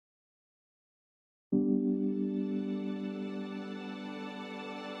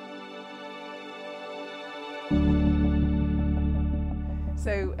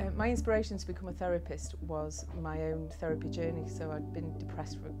My inspiration to become a therapist was my own therapy journey. So I'd been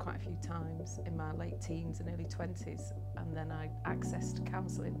depressed for quite a few times in my late teens and early 20s, and then I accessed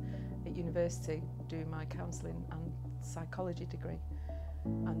counselling at university, doing my counselling and psychology degree.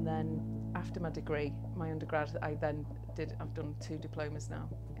 And then after my degree, my undergrad, I've done 2 diplomas now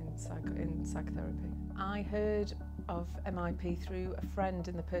in psychotherapy. I heard of MIP through a friend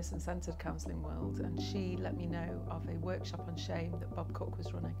in the person-centred counselling world, and she let me know of a workshop on shame that Bob Cooke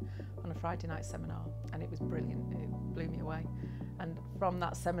was running on a Friday night seminar, and it was brilliant. It blew me away. And from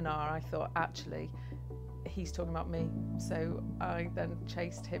that seminar I thought, actually, he's talking about me. So I then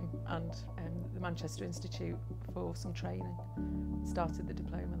chased him and the Manchester Institute for some training, started the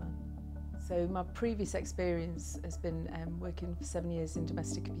diploma then. So my previous experience has been working for 7 years in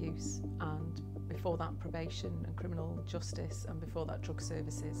domestic abuse, and before that probation and criminal justice, and before that drug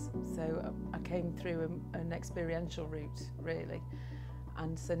services. So I came through an experiential route, really.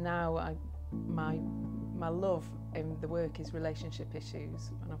 And so now my love in the work is relationship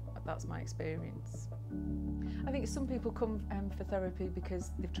issues, and that's my experience. I think some people come for therapy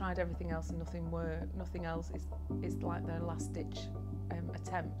because they've tried everything else and nothing worked. Nothing else is like their last-ditch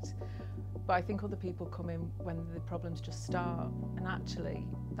attempt. But I think other people come in when the problems just start, and actually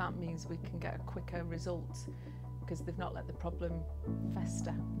that means we can get a quicker result because they've not let the problem fester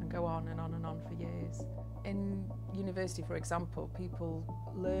and go on and on and on for years. In university, for example, people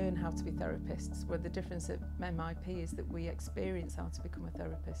learn how to be therapists, where the difference at MIP is that we experience how to become a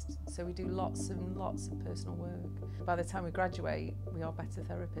therapist. So we do lots and lots of personal work. By the time we graduate, we are better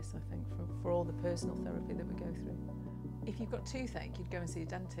therapists, I think, for all the personal therapy that we go through. If you've got toothache, you'd go and see a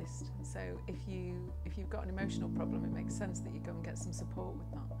dentist. So if you've got an emotional problem, it makes sense that you go and get some support with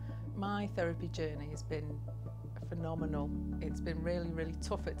that. My therapy journey has been phenomenal. It's been really, really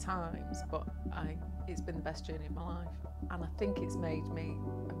tough at times, but it's been the best journey of my life. And I think it's made me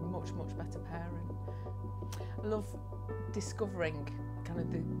a much, much better parent. I love discovering kind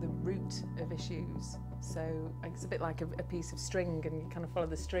of the root of issues. So it's a bit like a piece of string, and you kind of follow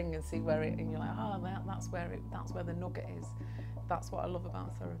the string and see where and you're like, oh, that's where the nugget is. That's what I love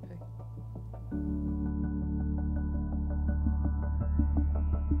about therapy.